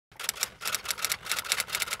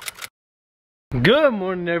Good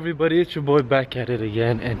morning everybody, it's your boy back at it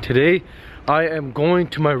again, and today I am going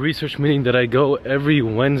to my research meeting that I go every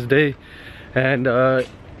Wednesday, and at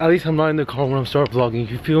least I'm not in the car when I'm start vlogging,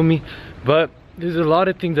 you feel me? But there's a lot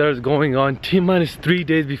of things that is going on. T-minus 3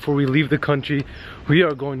 days before we leave the country, we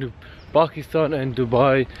are going to Pakistan and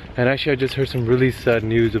Dubai, and actually I just heard some really sad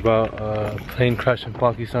news about a plane crash in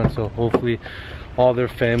Pakistan, so hopefully all their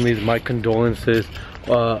families, my condolences.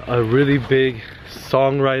 A really big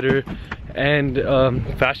songwriter and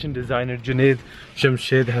fashion designer Junaid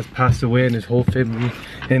Jamshed has passed away, and his whole family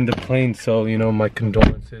in the plane, so you know, my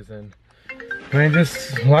condolences. And man,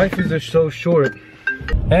 just life is just so short.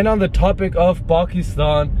 And on the topic of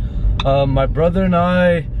Pakistan, my brother and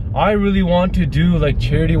I really want to do like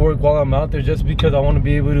charity work while I'm out there, just because I want to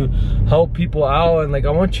be able to help people out, and like I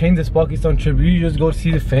want to change this Pakistan trip. We just go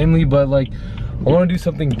see the family, but like I want to do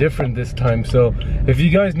something different this time. So if you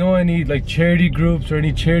guys know any like charity groups or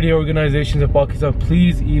any charity organizations in Pakistan,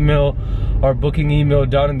 please email our booking email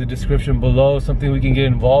down in the description below, something we can get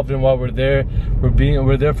involved in while we're there.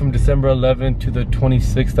 We're there from December 11th to the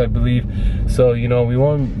 26th, I believe. So you know, we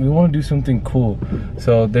want to do something cool.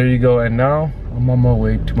 So there you go. And now I'm on my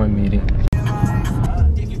way to my meeting.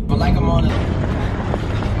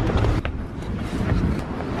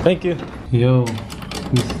 Thank you. Yo,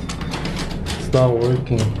 it's not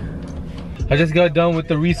working. I just got done with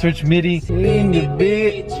the research meeting in the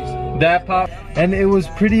bit that pop, and it was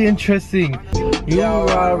pretty interesting. You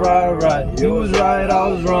right. You was right, I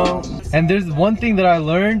was wrong. And there's one thing that I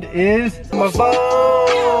learned is my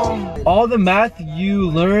phone. All the math you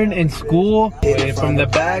learn in school, from the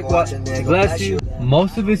back, bless you,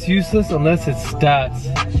 most of it's useless unless it's stats.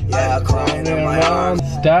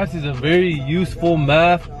 Stats is a very useful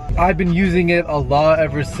math. I've been using it a lot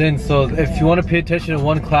ever since. So if you want to pay attention in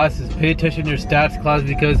one class, is pay attention to your stats class,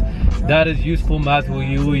 because that is useful math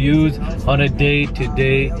you will use on a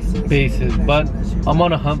day-to-day basis. But I'm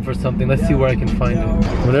on a hunt for something. Let's see where I can find it.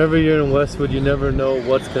 Whenever you're in Westwood, you never know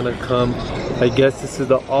what's gonna come. I guess this is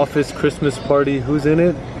the Office Christmas party. Who's in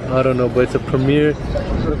it? I don't know, but it's a premiere.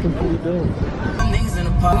 Looking pretty dope.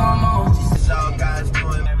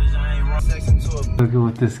 Look at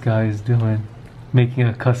what this guy is doing. Making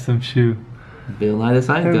a custom shoe. Bill Nye the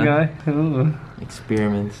Science Guy. Ooh.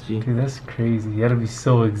 Experiments, G. Dude, that's crazy. You gotta be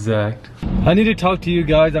so exact. I need to talk to you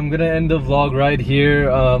guys. I'm gonna end the vlog right here.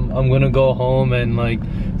 I'm gonna go home and like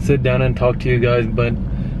sit down and talk to you guys, but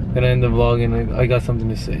I'm gonna end the vlog and I got something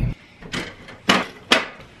to say.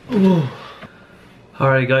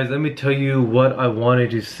 Alright guys, let me tell you what I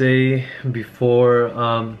wanted to say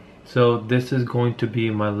before. So this is going to be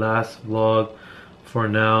my last vlog for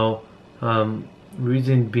now.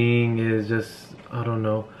 Reason being is just, I don't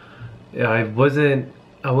know, I wasn't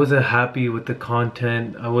happy with the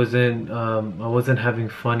content. I wasn't having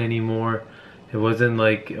fun anymore. It wasn't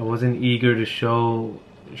like, I wasn't eager to show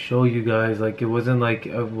you guys. Like it wasn't like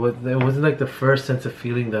the first sense of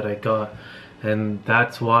feeling that I got, and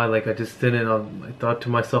that's why like I just didn't. I thought to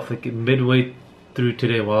myself, like midway through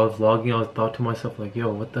today while I was vlogging, I thought to myself like, yo,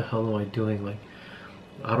 what the hell am I doing? Like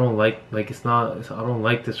I don't like I don't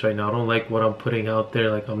like this right now. I don't like what I'm putting out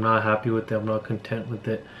there. Like I'm not happy with it. I'm not content with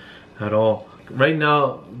it at all right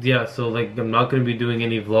now. Yeah, so like I'm not going to be doing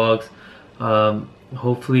any vlogs.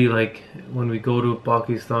 Hopefully like when we go to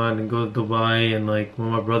Pakistan and go to Dubai, and like when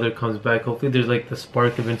my brother comes back, hopefully there's like the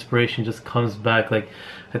spark of inspiration just comes back. Like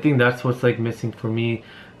I think that's what's like missing for me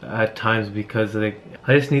at times, because like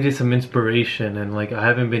I just needed some inspiration, and like I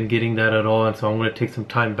haven't been getting that at all. And so I'm going to take some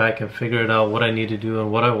time back and figure it out, what I need to do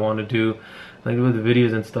and what I want to do, like with the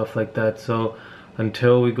videos and stuff like that. So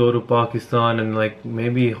until we go to Pakistan, and like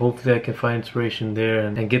maybe hopefully I can find inspiration there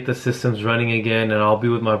and get the systems running again, and I'll be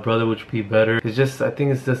with my brother, which would be better. It's just, I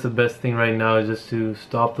think it's just the best thing right now is just to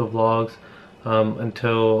stop the vlogs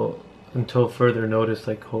until further notice.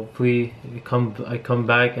 Like hopefully I come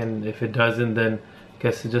back, and if it doesn't, then I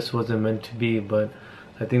guess it just wasn't meant to be. But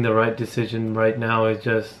I think the right decision right now is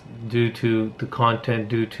just due to the content,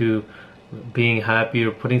 due to being happy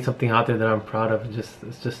or putting something out there that I'm proud of.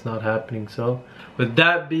 It's just not happening. So with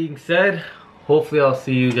that being said, hopefully I'll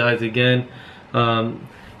see you guys again.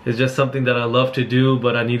 It's just something that I love to do,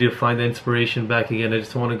 but I need to find the inspiration back again. I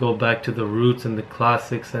just want to go back to the roots and the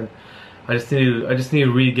classics, and I just need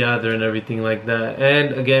to regather and everything like that.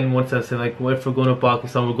 And again, once I say like, what if we're going to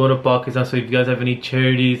Pakistan? We're going to Pakistan. So if you guys have any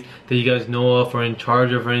charities that you guys know of or in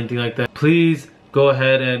charge of or anything like that, please go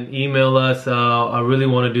ahead and email us. I really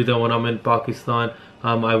want to do that when I'm in Pakistan.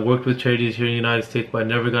 I worked with charities here in the United States, but I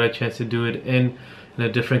never got a chance to do it in a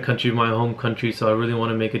different country, my home country. So I really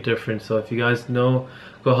want to make a difference. So if you guys know,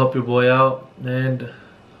 go help your boy out, and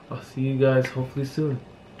I'll see you guys hopefully soon.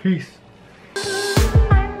 Peace.